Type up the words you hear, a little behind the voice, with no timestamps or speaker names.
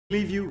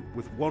Leave you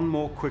with one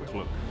more quick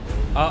look.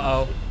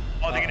 Uh-oh.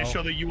 Oh, they're gonna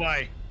show the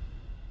UI.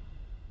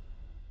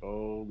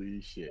 Holy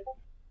shit.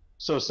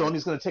 So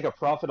Sony's gonna take a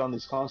profit on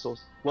these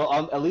consoles.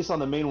 Well, at least on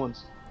the main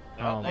ones.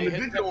 On the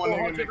digital one,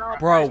 they're gonna make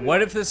Bro,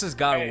 what if this is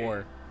God of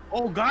War?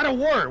 Oh, God of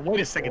War. Wait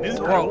a second. This is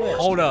God of Bro, War.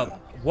 hold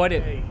up. What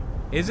if...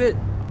 Is it?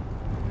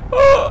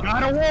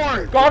 God of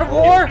War. God of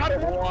War?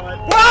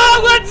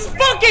 Bro, let's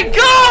fucking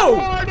go!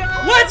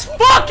 Let's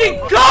fucking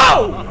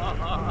go!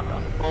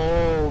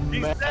 Oh He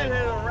man. said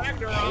it on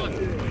Ragnarok.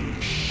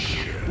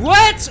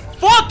 Let's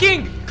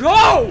fucking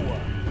go!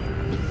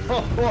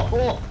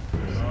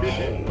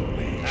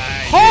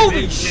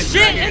 Holy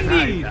shit,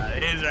 indeed!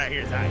 It is right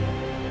here. It's right here.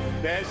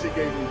 That shit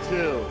gave me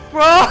chills.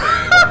 Bro!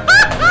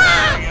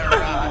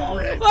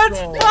 Let's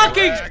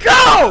fucking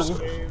go!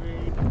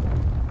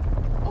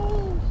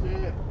 Oh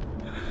shit.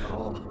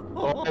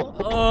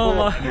 Oh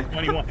my...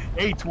 2021.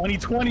 Hey,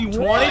 2021.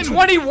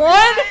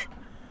 2021?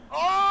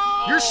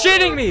 You're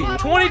shitting me!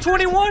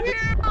 2021?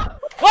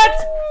 What?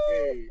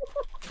 Hey.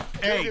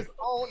 Hey. They just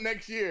own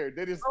next year.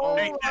 They just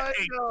Hey, own.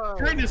 hey,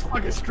 turn this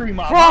fucking stream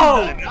off.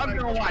 Bro. I'm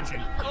gonna watch it.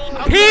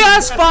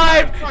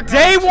 PS5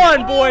 day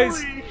one,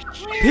 boys!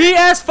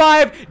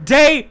 PS5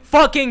 day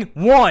fucking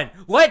one!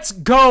 Let's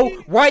go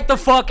right the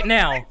fuck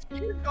now!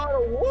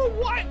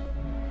 What?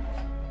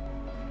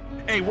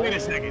 Hey, wait a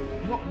second.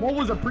 What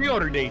was the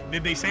pre-order date?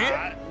 Did they say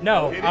it?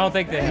 No, I don't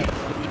think they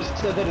have. They just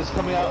said that it's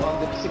coming out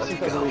on the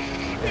 16th, I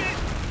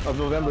believe, of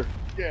November.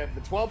 Yeah,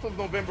 the 12th of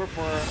November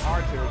for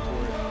our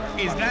territory.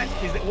 Is that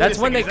That's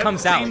when wait a it second, comes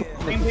is that the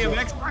out. Same day of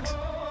Xbox?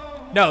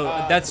 No,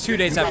 that's 2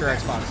 days after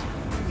Xbox.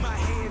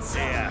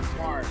 Yeah.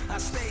 Smart.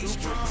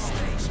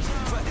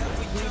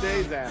 2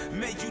 days after.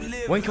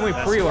 When can we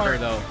pre-order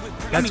though?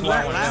 That's what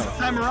I want to last know.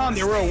 time around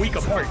they were a week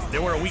apart. They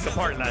were a week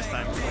apart last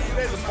time. 2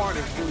 days apart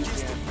is really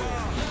good.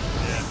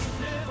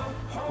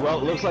 Well,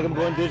 it looks like I'm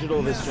going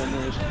digital this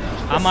generation.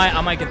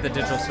 I might get the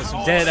digital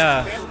system. Did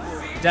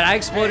I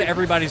explode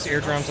everybody's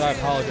eardrums? I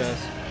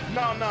apologize.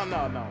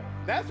 No.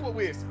 That's what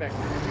we expected.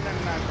 $3.99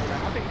 for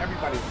that. I think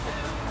everybody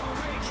expected.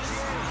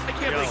 I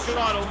can't believe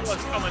God of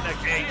War's coming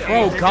next game.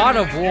 Bro, God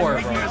of War,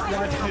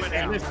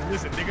 Hey,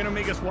 listen, they're gonna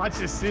make us watch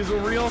this sizzle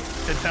reel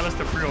to tell us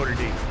the pre-order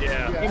date.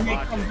 Yeah. And they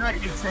come back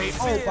and say,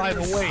 oh, by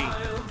the way,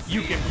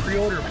 you can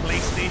pre-order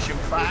PlayStation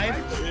 5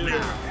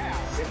 now.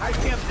 I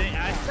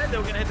said they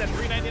were gonna hit that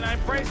 $3.99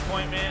 price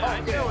point, man. I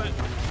knew it.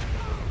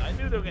 I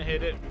knew they were gonna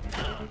hit it.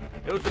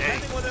 It was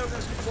depending whether they were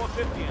gonna do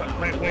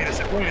 $4.50.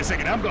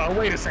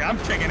 Wait a second. I'm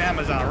checking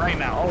Amazon right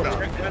now. Hold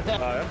on.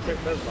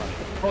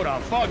 Hold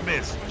on. Fuck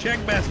this.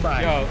 Check Best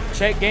Buy. Yo,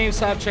 check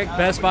GameStop, check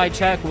Best Buy,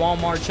 check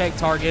Walmart, check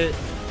Target,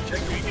 Check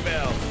your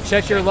email.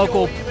 check your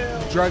local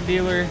drug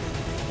dealer.